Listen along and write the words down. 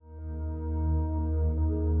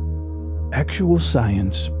Actual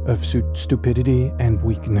science of stupidity and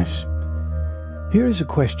weakness. Here is a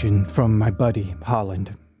question from my buddy,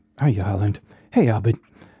 Holland. Hi, Holland. Hey, Albert.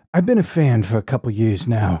 I've been a fan for a couple years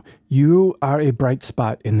now. You are a bright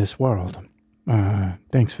spot in this world.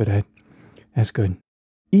 Thanks for that. That's good.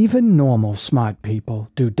 Even normal, smart people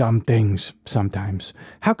do dumb things sometimes.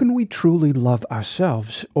 How can we truly love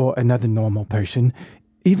ourselves or another normal person,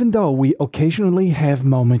 even though we occasionally have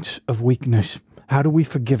moments of weakness? How do we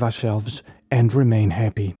forgive ourselves and remain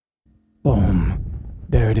happy? Boom.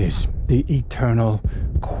 There it is. The eternal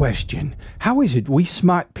question. How is it we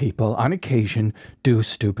smart people on occasion do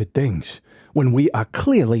stupid things when we are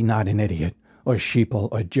clearly not an idiot or sheeple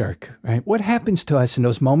or jerk, right? What happens to us in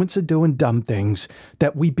those moments of doing dumb things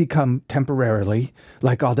that we become temporarily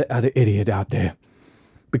like all the other idiot out there?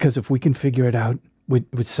 Because if we can figure it out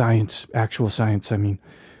with science, actual science,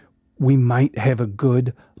 we might have a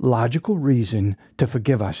good, logical reason to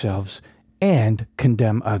forgive ourselves and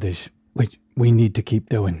condemn others, which we need to keep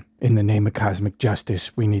doing. In the name of cosmic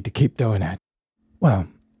justice, we need to keep doing that. Well,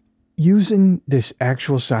 using this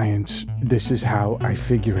actual science, this is how I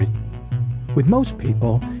figure it. With most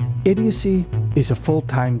people, idiocy is a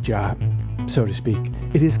full-time job, so to speak.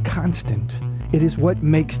 It is constant. It is what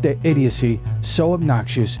makes their idiocy so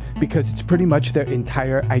obnoxious because it's pretty much their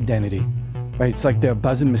entire identity. Right? It's like they're a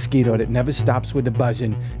buzzing mosquito that never stops with the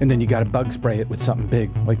buzzing, and then you gotta bug spray it with something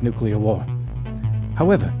big, like nuclear war.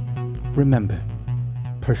 However, remember,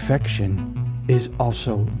 perfection is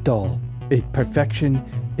also dull. Perfection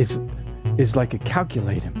is like a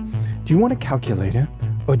calculator. Do you want a calculator,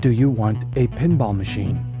 or do you want a pinball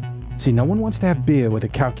machine? See, no one wants to have beer with a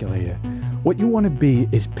calculator. What you want to be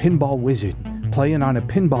is Pinball Wizard, playing on a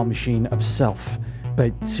pinball machine of self.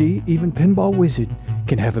 But see, even Pinball Wizard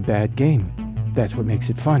can have a bad game. That's what makes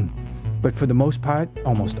it fun. But for the most part,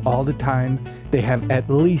 almost all the time, they have at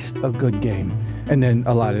least a good game. And then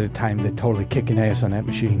a lot of the time, they're totally kicking ass on that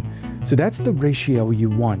machine. So that's the ratio you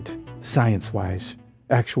want, science-wise,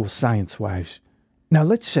 actual science-wise. Now,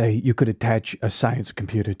 let's say you could attach a science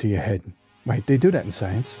computer to your head, right? They do that in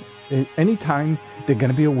science. Anytime there's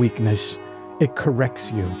going to be a weakness, it corrects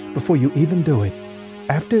you before you even do it.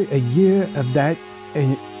 After a year of that,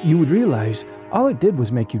 you would realize all it did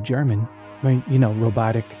was make you German, right? You know,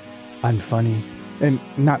 robotic, unfunny, and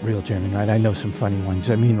not real German, right? I know some funny ones.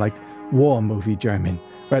 I mean, like war movie German,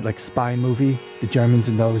 right? Like spy movie, the Germans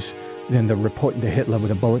in those, then they're reporting to Hitler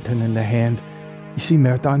with a bulletin in their hand. You see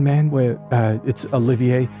Marathon Man, where it's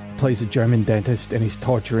Olivier plays a German dentist and he's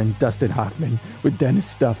torturing Dustin Hoffman with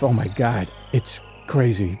dentist stuff. Oh my God, it's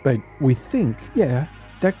crazy. But we think, yeah,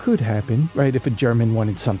 that could happen, right? If a German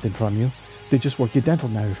wanted something from you, they just work your dental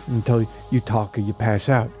nerve until you talk or you pass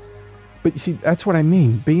out. But you see, that's what I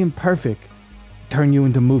mean. Being perfect turn you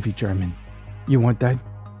into movie German. You want that?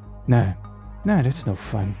 Nah, that's no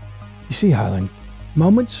fun. You see, Holland,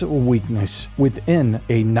 moments of weakness within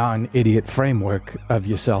a non-idiot framework of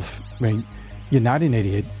yourself, right? You're not an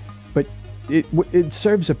idiot, but it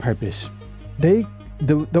serves a purpose.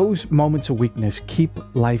 Those moments of weakness keep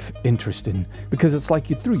life interesting because it's like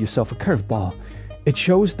you threw yourself a curveball. It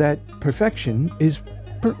shows that perfection is,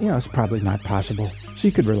 it's probably not possible. So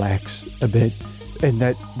you could relax a bit, and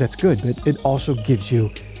that's good, but it also gives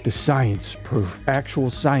you the science proof, actual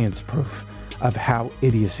science proof of how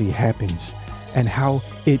idiocy happens and how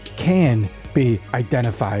it can be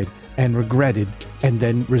identified and regretted and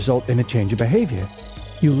then result in a change of behavior.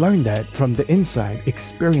 You learn that from the inside,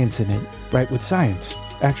 experiencing it, right, with science,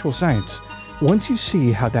 actual science. Once you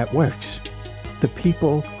see how that works, the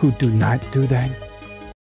people who do not do that,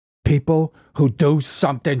 people who do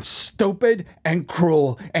something stupid and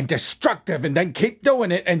cruel and destructive and then keep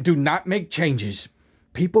doing it and do not make changes,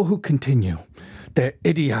 people who continue their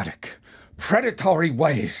idiotic, predatory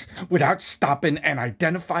ways without stopping and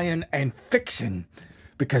identifying and fixing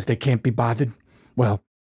because they can't be bothered, well,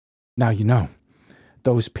 now you know.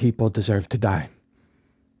 Those people deserve to die,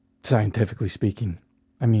 scientifically speaking.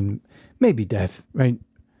 I mean, maybe death, right?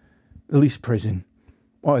 At least prison.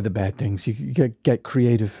 Or the bad things. You get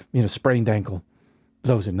creative, sprained ankle.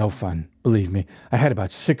 Those are no fun, believe me. I had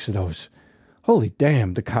about 6 of those. Holy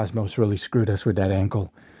damn, the cosmos really screwed us with that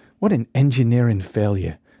ankle. What an engineering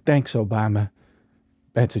failure. Thanks, Obama.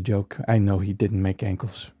 That's a joke. I know he didn't make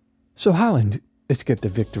ankles. So Holland, let's get the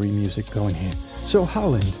victory music going here. So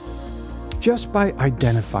Holland, just by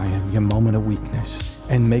identifying your moment of weakness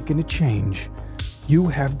and making a change, you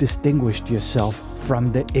have distinguished yourself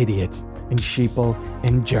from the idiots and sheeple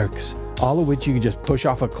and jerks, all of which you can just push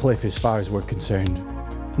off a cliff as far as we're concerned.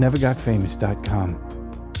 Nevergotfamous.com.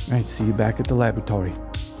 All right, see you back at the laboratory.